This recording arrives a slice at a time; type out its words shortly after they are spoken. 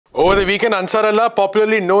Over the weekend, Ansar Allah,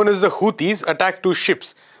 popularly known as the Houthis, attacked two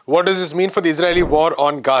ships. What does this mean for the Israeli war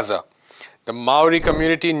on Gaza? The Maori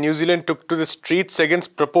community in New Zealand took to the streets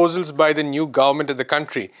against proposals by the new government of the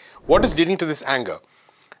country. What is leading to this anger?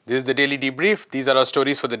 This is the Daily Debrief. These are our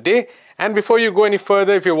stories for the day. And before you go any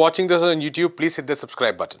further, if you're watching this on YouTube, please hit the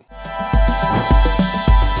subscribe button.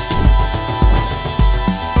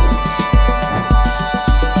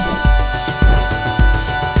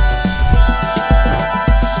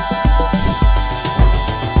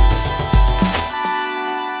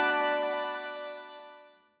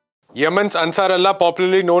 Yemen's Ansar Allah,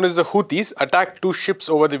 popularly known as the Houthis, attacked two ships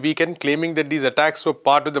over the weekend, claiming that these attacks were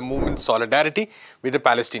part of the movement's solidarity with the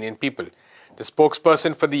Palestinian people. The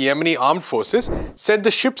spokesperson for the Yemeni armed forces said the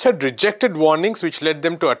ships had rejected warnings which led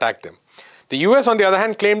them to attack them. The US, on the other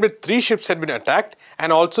hand, claimed that 3 ships had been attacked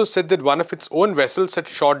and also said that one of its own vessels had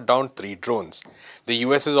shot down 3 drones. The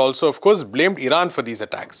US has also, of course, blamed Iran for these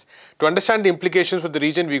attacks. To understand the implications for the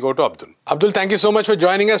region, we go to Abdul. Abdul, thank you so much for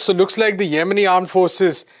joining us. So, looks like the Yemeni armed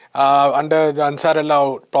forces under the Ansar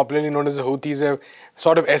Allah, popularly known as the Houthis, have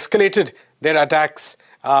sort of escalated their attacks.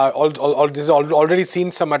 This already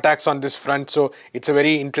seen some attacks on this front, so it's a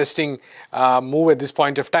very interesting move at this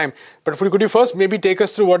point of time. But could you first maybe take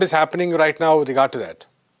us through what is happening right now with regard to that?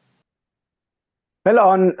 Well,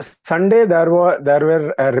 on Sunday there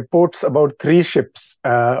were reports about 3 ships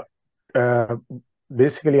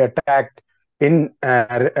basically attacked in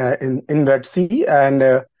Red Sea, and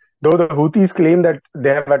though the Houthis claim that they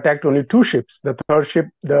have attacked only 2 ships, the third ship,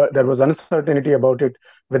 there was uncertainty about it,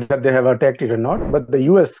 whether they have attacked it or not. But the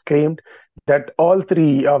US claimed that all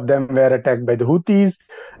 3 of them were attacked by the Houthis,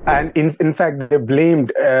 and in fact they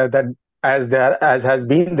blamed that, as has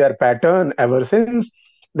been their pattern ever since,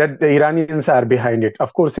 that the Iranians are behind it.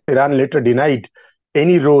 Of course, Iran later denied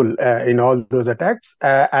any role in all those attacks,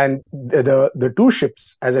 and the 2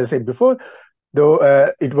 ships, as I said before, though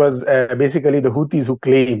it was basically the Houthis who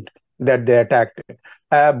claimed that they attacked it.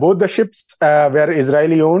 Both the ships were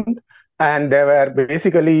Israeli-owned, and they were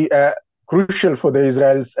basically crucial for the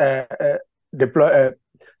Israel's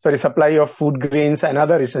supply of food grains and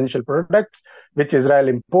other essential products, which Israel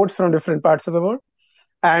imports from different parts of the world.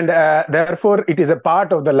 And therefore, it is a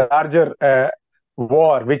part of the larger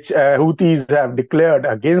war which Houthis have declared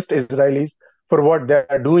against Israelis for what they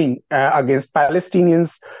are doing against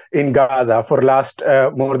Palestinians in Gaza for last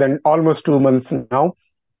more than almost 2 months now.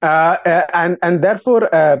 And therefore,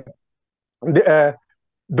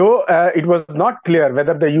 though it was not clear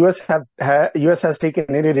whether the US has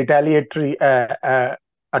taken any retaliatory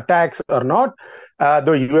attacks or not,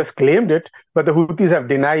 though US claimed it, but the Houthis have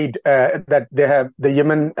denied that the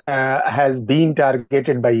Yemen has been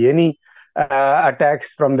targeted by any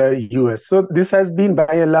attacks from the US. So this has been by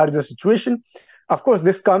and large the situation. Of course,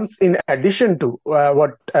 this comes in addition to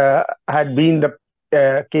what had been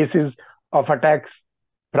the cases of attacks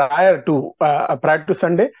prior to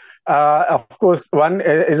Sunday. Of course, one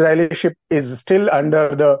Israeli ship is still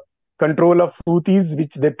under the control of Houthis,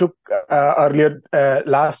 which they took earlier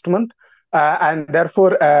last month. And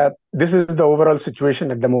therefore, this is the overall situation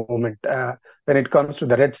at the moment when it comes to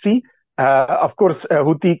the Red Sea. Of course,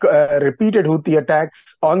 repeated Houthi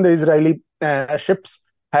attacks on the Israeli ships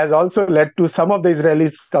has also led to some of the Israeli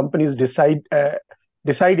companies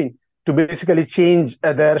deciding to basically change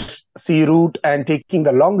their sea route and taking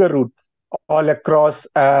the longer route all across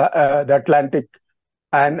the Atlantic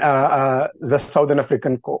and the Southern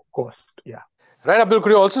African coast. Yeah. Right, Abdul,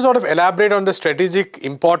 could you also sort of elaborate on the strategic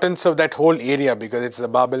importance of that whole area, because it's the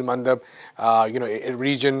Bab el-Mandab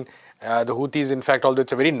region. The Houthis, in fact, although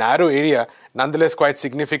it's a very narrow area, nonetheless quite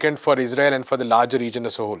significant for Israel and for the larger region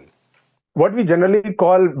as a whole. What we generally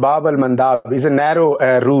call Bab el-Mandab is a narrow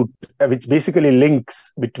route which basically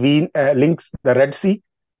links the Red Sea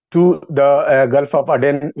to the Gulf of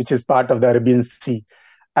Aden, which is part of the Arabian Sea.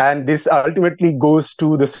 And this ultimately goes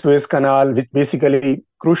to the Suez Canal, which basically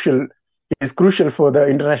is crucial for the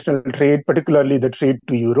international trade, particularly the trade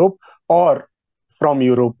to Europe or from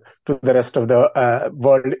Europe to the rest of the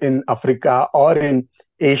world in Africa or in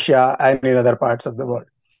Asia and in other parts of the world.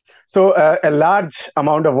 So a large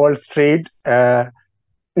amount of world's trade,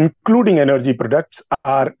 including energy products,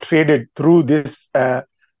 are traded through this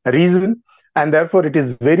region. And therefore, it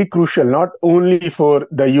is very crucial, not only for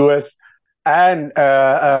the US and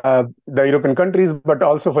the European countries, but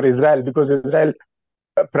also for Israel, because Israel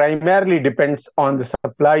primarily depends on the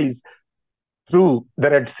supplies through the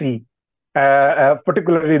Red Sea,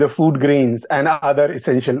 particularly the food grains and other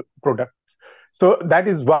essential products. So that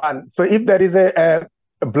is one. So if there is a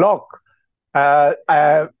block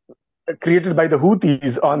created by the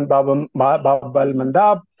Houthis on Bab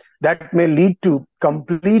el-Mandab, that may lead to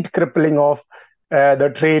complete crippling of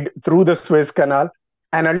the trade through the Suez Canal.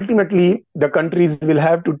 And ultimately, the countries will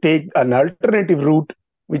have to take an alternative route,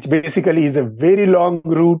 which basically is a very long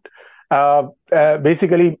route.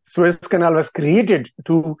 Basically, Suez Canal was created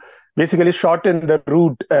to basically shorten the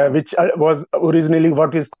route, which was originally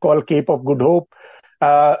what is called Cape of Good Hope,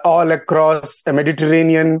 all across the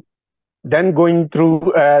Mediterranean, then going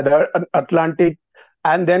through the Atlantic,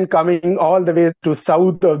 and then coming all the way to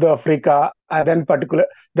south of the Africa, and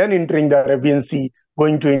then entering the Arabian Sea,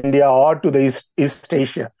 going to India or to the East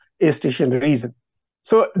Asian region.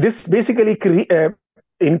 So this basically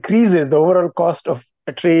increases the overall cost of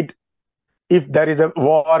trade. If there is a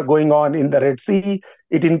war going on in the Red Sea,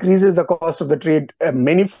 it increases the cost of the trade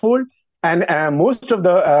manifold, and most of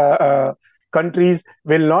the countries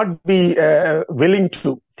will not be willing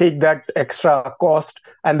to take that extra cost,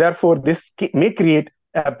 and therefore this may create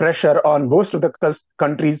pressure on most of the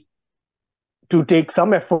countries to take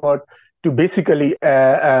some effort to basically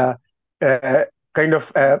pressurize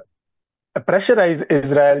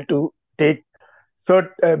Israel to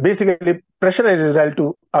basically pressurize Israel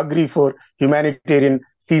to agree for humanitarian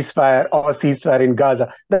ceasefire in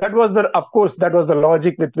Gaza. Of course, that was the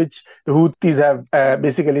logic with which the Houthis have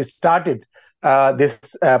basically started this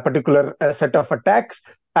particular set of attacks.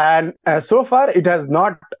 And so far, it has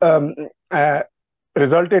not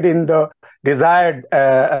resulted in the desired,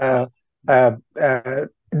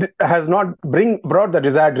 has not brought the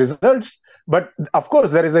desired results. But of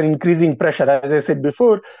course, there is an increasing pressure. As I said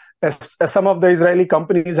before, some of the Israeli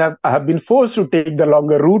companies have been forced to take the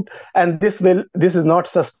longer route, and this is not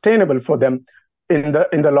sustainable for them in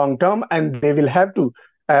the long term, and they will have to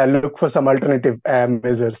look for some alternative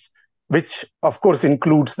measures, which of course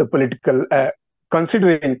includes the political,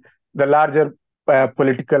 considering the larger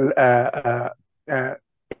political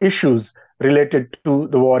issues related to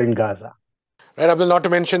the war in Gaza. Right, Abdul, not to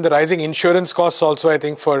mention the rising insurance costs also, I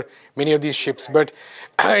think, for many of these ships. But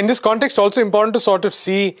in this context, also important to sort of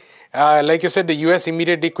see, like you said, the US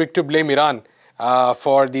immediately quick to blame Iran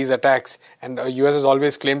for these attacks. And the US has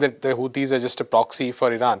always claimed that the Houthis are just a proxy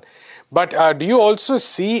for Iran. But do you also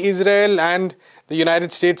see Israel and the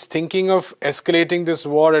United States thinking of escalating this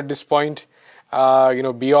war at this point?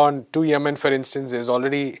 Beyond to Yemen, for instance, there's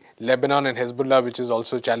already Lebanon and Hezbollah, which is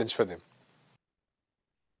also a challenge for them.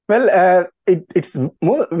 Well, it's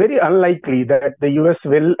very unlikely that the US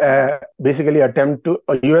will basically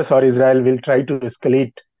US or Israel will try to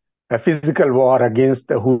escalate a physical war against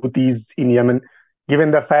the Houthis in Yemen,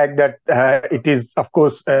 given the fact that it is, of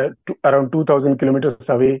course, around 2,000 kilometers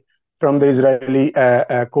away from the Israeli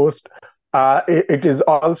coast. It is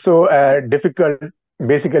also difficult,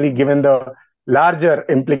 basically, given the larger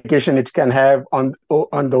implication it can have on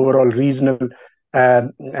the overall regional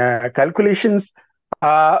calculations.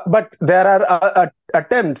 But there are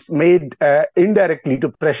attempts made indirectly to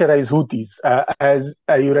pressurize Houthis. As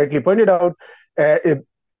you rightly pointed out,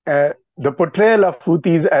 the portrayal of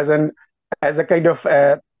Houthis as a kind of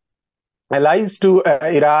allies to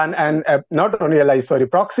Iran, and not only allies,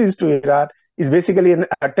 proxies to Iran, is basically an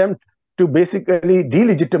attempt to basically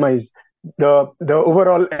delegitimize the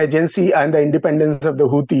overall agency and the independence of the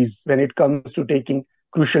Houthis when it comes to taking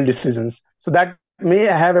crucial decisions. So that may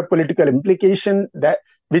have a political implication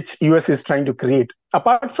which US is trying to create.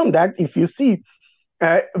 Apart from that, if you see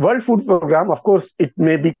World Food Program, of course, it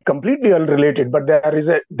may be completely unrelated, but there is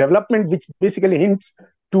a development which basically hints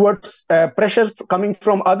towards pressure coming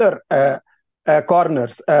from other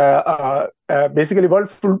corners. Basically,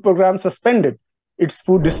 World Food Program suspended its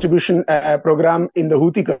food distribution program in the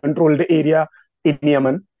Houthi-controlled area in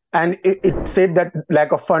Yemen. And it said that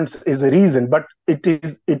lack of funds is the reason, but it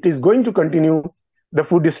is going to continue the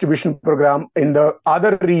food distribution program in the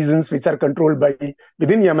other regions which are controlled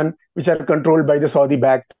within Yemen, which are controlled by the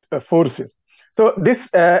Saudi-backed forces. So this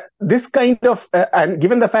kind of, and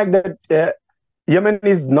given the fact that Yemen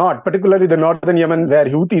is not, particularly the northern Yemen where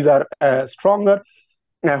Houthis are stronger,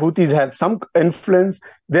 Houthis have some influence,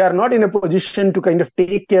 they are not in a position to kind of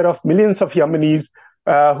take care of millions of Yemenis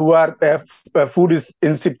who are food is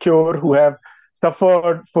insecure, who have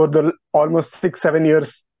suffered for the almost 6-7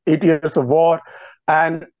 years, 8 years of war.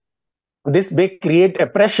 And this may create a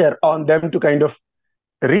pressure on them to kind of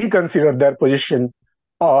reconsider their position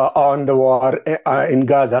on the war in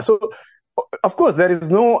Gaza. So, of course, there is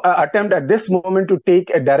no attempt at this moment to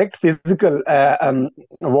take a direct physical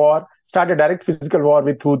war, start a direct physical war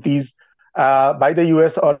with Houthis by the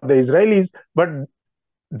US or the Israelis. But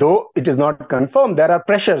though it is not confirmed, there are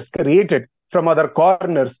pressures created from other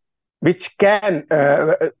corners, which can,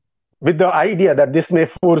 with the idea that this may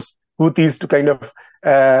force Houthis to kind of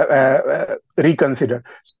reconsider.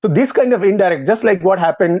 So this kind of indirect, just like what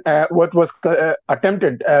happened, what was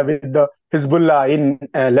attempted with the Hezbollah in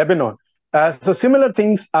Lebanon. So similar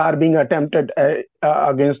things are being attempted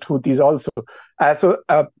against Houthis also.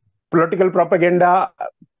 Political propaganda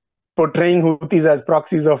portraying Houthis as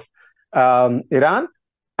proxies of Iran,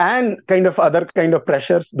 and kind of other kind of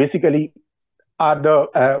pressures basically are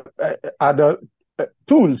the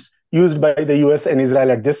tools used by the US and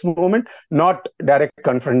Israel at this moment, not direct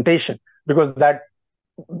confrontation, because that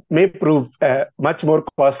may prove much more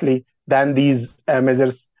costly than these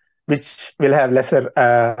measures, which will have lesser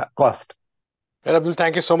cost. Well, Abdul,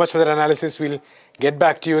 thank you so much for that analysis. We'll get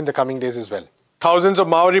back to you in the coming days as well. Thousands of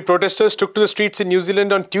Maori protesters took to the streets in New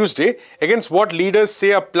Zealand on Tuesday against what leaders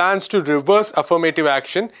say are plans to reverse affirmative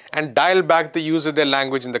action and dial back the use of their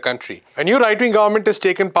language in the country. A new right-wing government has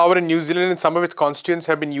taken power in New Zealand, and some of its constituents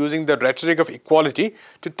have been using the rhetoric of equality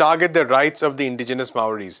to target the rights of the indigenous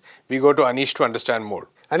Maoris. We go to Anish to understand more.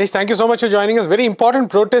 Anish, thank you so much for joining us. Very important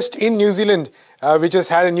protest in New Zealand, which has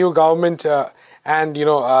had a new government and,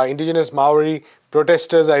 indigenous Maori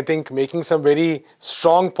protesters, I think, making some very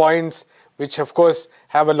strong points, which of course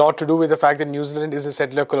have a lot to do with the fact that New Zealand is a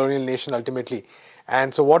settler colonial nation ultimately.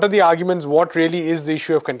 And so what are the arguments? What really is the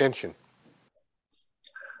issue of contention?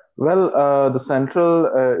 Well, the central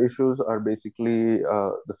issues are basically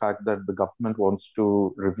the fact that the government wants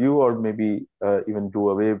to review or maybe even do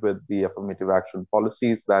away with the affirmative action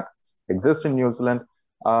policies that exist in New Zealand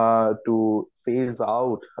to phase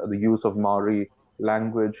out the use of Maori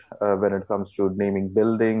language when it comes to naming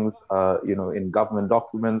buildings, in government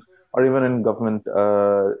documents, or even in government,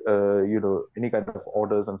 any kind of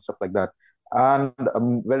orders and stuff like that. And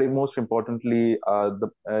very most importantly,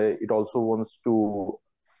 it also wants to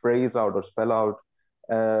phrase out or spell out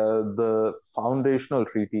the foundational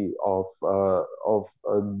treaty of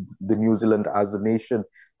the New Zealand as a nation,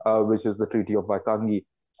 which is the Treaty of Waitangi,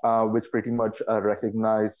 which pretty much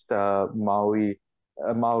recognized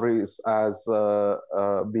Maoris as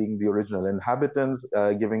being the original inhabitants,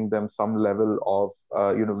 giving them some level of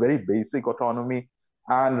very basic autonomy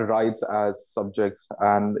and rights as subjects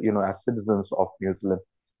and as citizens of New Zealand.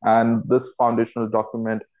 And this foundational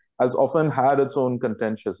document has often had its own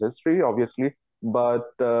contentious history, obviously, but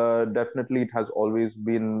definitely it has always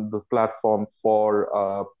been the platform for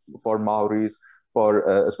Maoris, for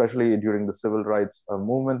especially during the civil rights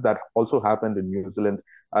movement that also happened in New Zealand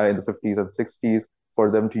in the 50s and 60s. For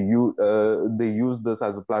them to use, they use this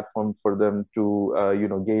as a platform for them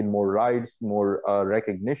to gain more rights, more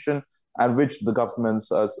recognition, and which the governments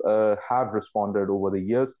have responded over the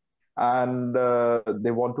years. And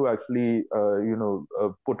they want to actually,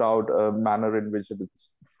 put out a manner in which it's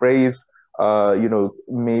phrased,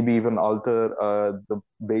 maybe even alter the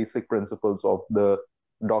basic principles of the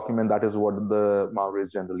document. That is what the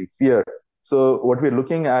Maoris generally fear. So what we're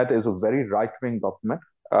looking at is a very right-wing government,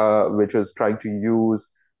 which is trying to use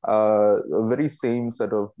a very same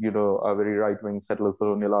set of, a very right-wing settler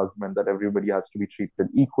colonial argument that everybody has to be treated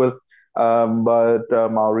equal. But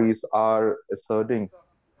Maoris are asserting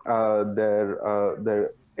their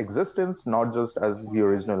existence, not just as the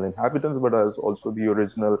original inhabitants, but as also the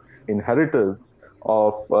original inheritors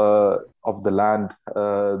of the land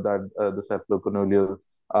that the settler colonial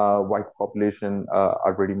white population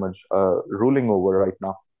are pretty much ruling over right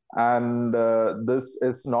now. And this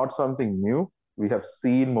is not something new. We have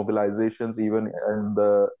seen mobilizations even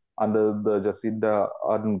under the Jacinda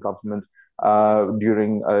Ardern government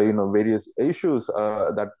during various issues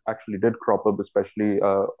that actually did crop up, especially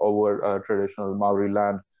over traditional Maori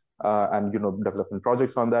land and development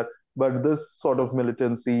projects on that. But this sort of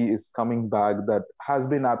militancy is coming back that has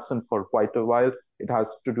been absent for quite a while. It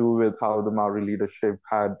has to do with how the Maori leadership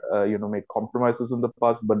had made compromises in the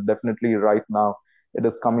past, but definitely right now it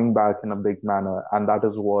is coming back in a big manner, and that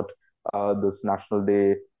is what this National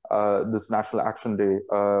Day, this National Action Day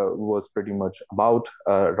was pretty much about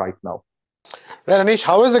right now. Right, Anish,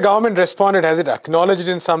 how has the government responded? Has it acknowledged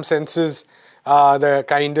in some senses the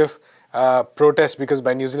kind of protest? Because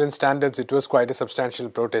by New Zealand standards, it was quite a substantial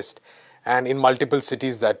protest, and in multiple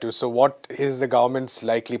cities that too. So what is the government's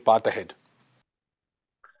likely path ahead?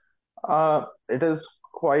 It is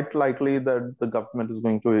quite likely that the government is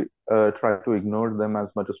going to try to ignore them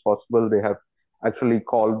as much as possible. They have actually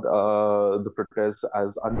called the protests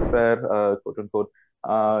as unfair, quote unquote,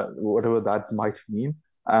 whatever that might mean.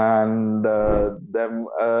 And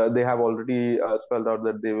they have already spelled out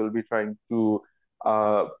that they will be trying to,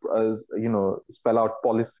 spell out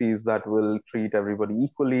policies that will treat everybody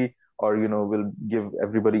equally, or will give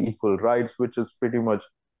everybody equal rights, which is pretty much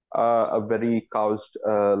a very couched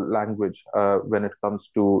language when it comes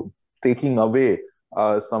to taking away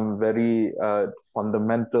some very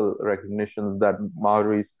fundamental recognitions that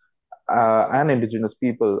Maoris and indigenous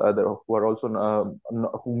people who are also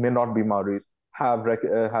who may not be Maoris have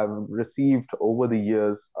received over the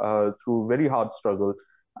years through very hard struggle,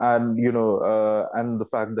 and and the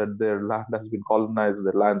fact that their land has been colonized,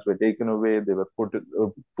 their lands were taken away, they were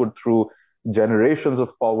put through generations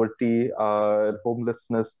of poverty,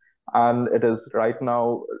 homelessness, and it is right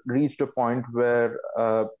now reached a point where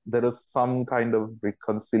there is some kind of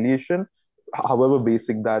reconciliation, however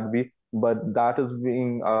basic that be, but that is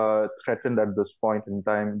being threatened at this point in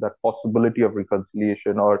time. That possibility of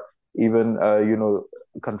reconciliation, or even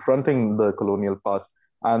confronting the colonial past,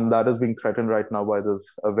 and that is being threatened right now by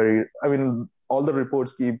this all the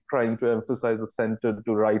reports keep trying to emphasize the center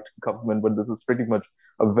to right government, but this is pretty much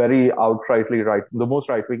a very outrightly the most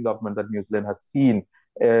right-wing government that New Zealand has seen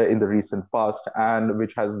in the recent past, and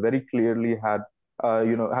which has very clearly had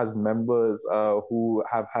has members who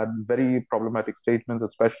have had very problematic statements,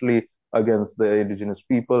 especially against the indigenous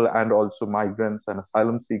people and also migrants and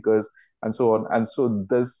asylum seekers and so on. And so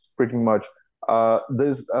this pretty much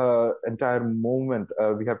this entire movement,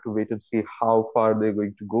 we have to wait and see how far they're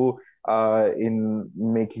going to go in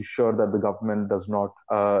making sure that the government does not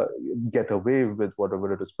get away with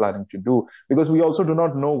whatever it is planning to do, because we also do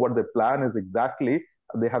not know what their plan is exactly.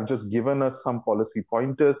 They have just given us some policy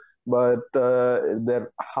pointers, but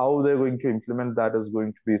how they're going to implement that is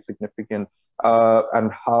going to be significant,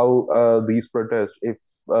 and how these protests, if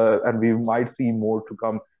and we might see more to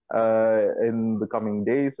come in the coming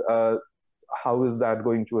days, how is that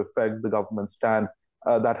going to affect the government's stand?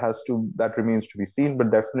 That remains to be seen.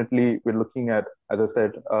 But definitely, we're looking at, as I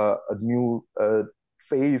said, a new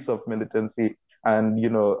phase of militancy and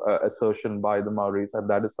assertion by the Maoris, and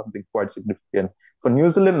that is something quite significant for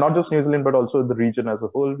New Zealand, not just New Zealand, but also the region as a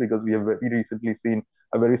whole, because we have very recently seen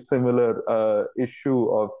a very similar issue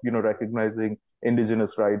of recognizing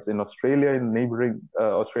indigenous rights in Australia, in neighboring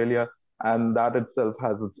Australia, and that itself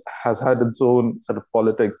has had its own set of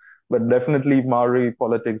politics. But definitely, Maori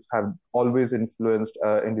politics have always influenced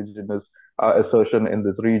indigenous assertion in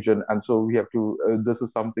this region, and so we have to. This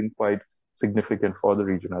is something quite significant for the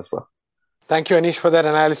region as well. Thank you, Anish, for that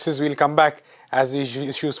analysis. We'll come back as these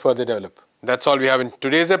issues further develop. That's all we have in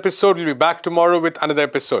today's episode. We'll be back tomorrow with another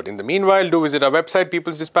episode. In the meanwhile, do visit our website,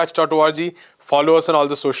 peoplesdispatch.org. Follow us on all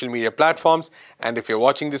the social media platforms. And if you're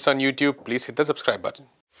watching this on YouTube, please hit the subscribe button.